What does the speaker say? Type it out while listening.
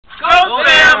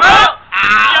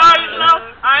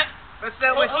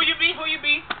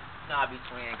be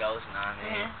twin ghost, you know what I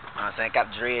mean? You know what I'm saying?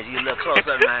 Got the dreads, you look close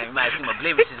up, man. You might see my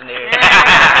blemishes and everything.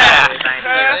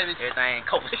 Everything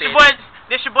copacetic.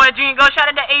 This your boy Junior Ghost.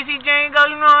 Shout out to AZ Junior Ghost,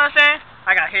 you know what I'm saying?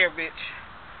 I got hair, bitch.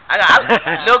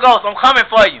 Lil Ghost, I'm coming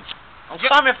for you. I'm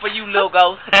coming for you, Lil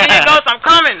Ghost. Junior Ghost, I'm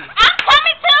coming. I'm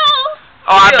coming too.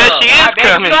 Oh, I bet she is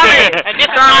coming. And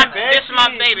this is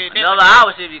my baby. Another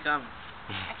hour should be coming.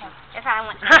 That's how I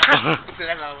want.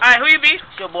 Alright, who you be?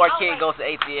 It's your boy Kid goes to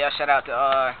ATL. Shout out to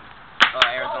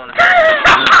Arizona.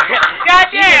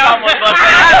 Goddamn!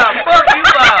 Fuck you,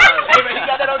 Hey, man, you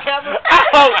got that on camera?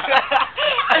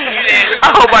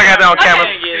 I hope I got that on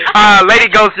camera. Lady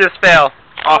Ghost just fell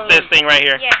off this thing right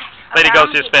here. Yeah. Lady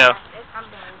Ghost just fell.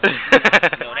 Yo,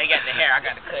 they got the hair, I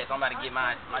got the cuts. I'm about to get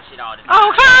my shit all this.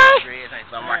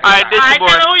 Okay. Alright, this your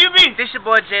boy. Who you be? This your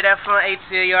boy J. That from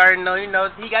ATL. You already know. You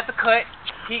know he got the cut.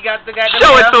 He got the goddamn.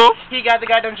 Show it to him. He got the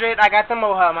goddamn dread. I got the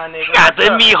mohawk, my nigga. Got the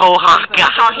miho haka. Miho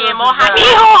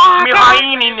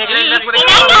weenie, nigga. That's what they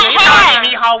call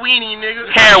me. Miho weenie, nigga.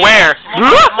 Hair where?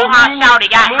 Mohawk shouty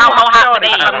got mohawk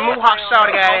today. Mohawk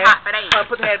shouty got.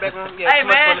 Put the head back on. Hey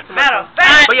man, matter of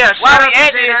fact. But yeah, while we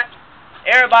at this,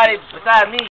 everybody besides me